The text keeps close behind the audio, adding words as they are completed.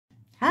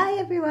Hi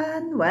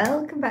everyone,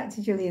 welcome back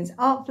to Julian's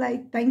Art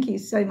Flow. Thank you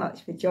so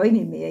much for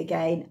joining me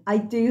again. I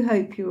do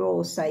hope you're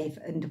all safe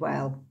and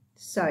well.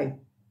 So,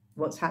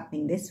 what's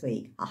happening this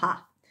week?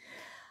 Aha!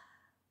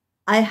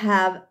 I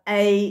have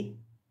a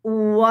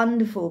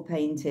wonderful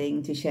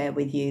painting to share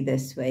with you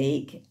this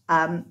week.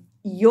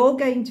 You're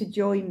going to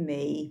join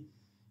me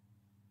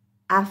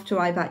after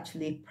I've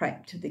actually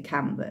prepped the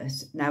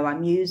canvas. Now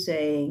I'm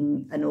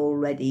using an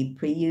already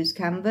pre-used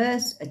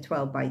canvas, a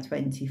 12 by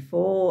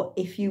 24.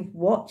 If you've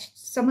watched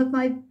some of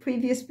my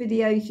previous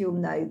videos, you'll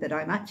know that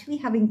I'm actually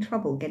having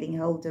trouble getting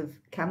hold of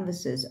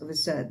canvases of a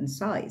certain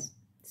size.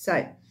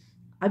 So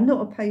I'm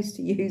not opposed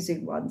to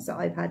using ones that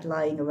I've had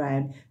lying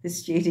around the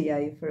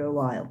studio for a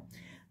while.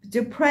 But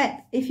to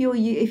prep, if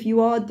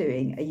you are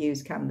doing a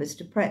used canvas,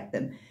 to prep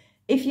them,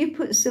 if you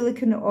put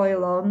silicone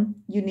oil on,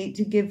 you need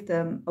to give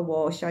them a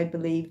wash. I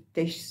believe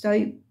dish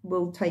soap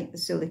will take the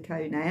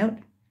silicone out.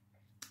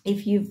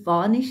 If you've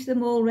varnished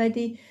them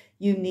already,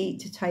 you need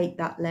to take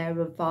that layer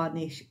of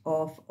varnish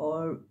off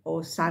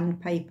or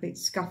sandpaper it,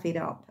 scuff it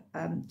up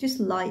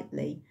just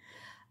lightly.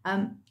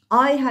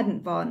 I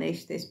hadn't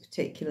varnished this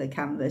particular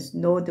canvas,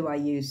 nor do I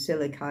use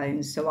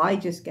silicone, so I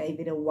just gave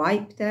it a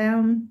wipe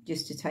down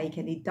just to take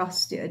any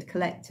dust it had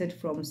collected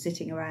from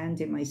sitting around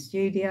in my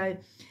studio.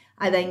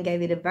 I then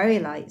gave it a very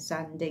light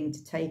sanding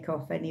to take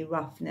off any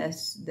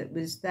roughness that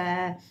was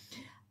there.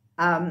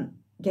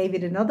 Gave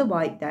it another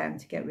wipe down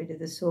to get rid of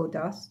the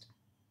sawdust.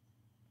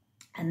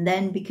 And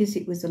then, because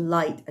it was a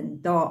light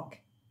and dark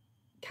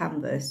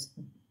canvas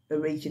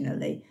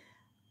originally,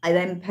 I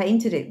then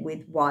painted it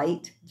with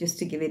white just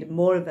to give it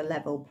more of a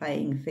level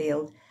playing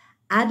field,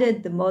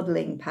 added the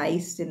modelling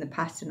paste in the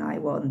pattern I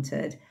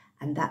wanted,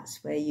 and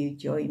that's where you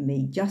join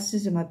me just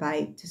as I'm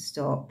about to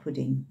start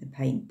putting the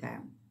paint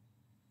down.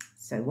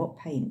 So what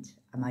paint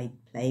am I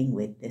playing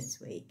with this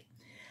week?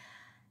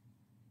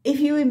 If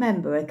you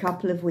remember, a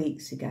couple of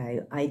weeks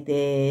ago, I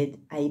did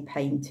a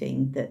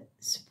painting that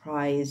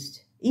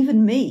surprised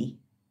even me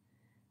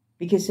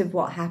because of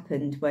what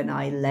happened when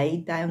I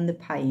laid down the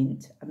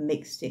paint and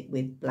mixed it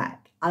with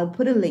black. I'll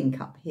put a link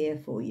up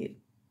here for you.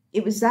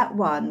 It was that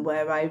one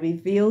where I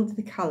revealed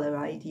the colour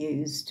I'd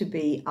used to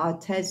be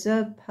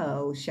Arteza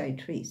Pearl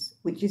Chatruse,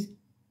 which is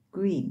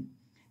green.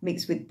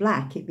 Mixed with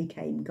black, it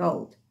became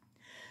gold.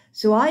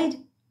 So I'd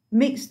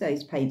mixed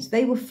those paints.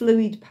 They were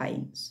fluid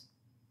paints,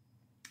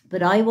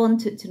 but I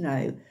wanted to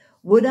know,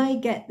 would I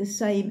get the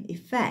same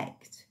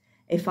effect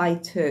if I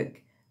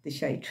took the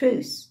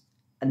Chatruse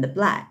and the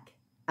black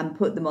and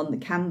put them on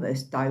the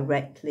canvas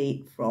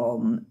directly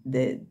from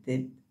the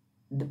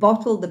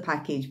bottle, the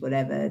package,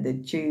 whatever, the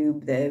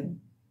tube, the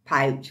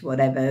pouch,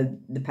 whatever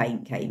the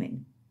paint came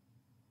in.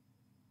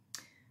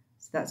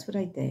 So that's what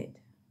I did.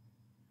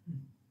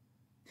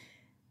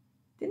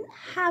 Didn't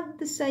have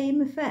the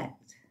same effect.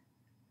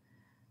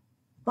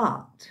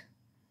 But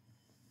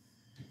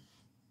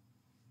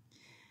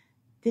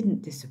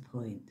didn't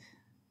disappoint,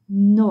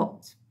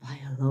 not by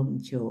a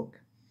long chalk.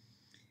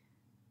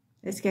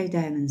 Let's go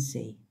down and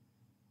see.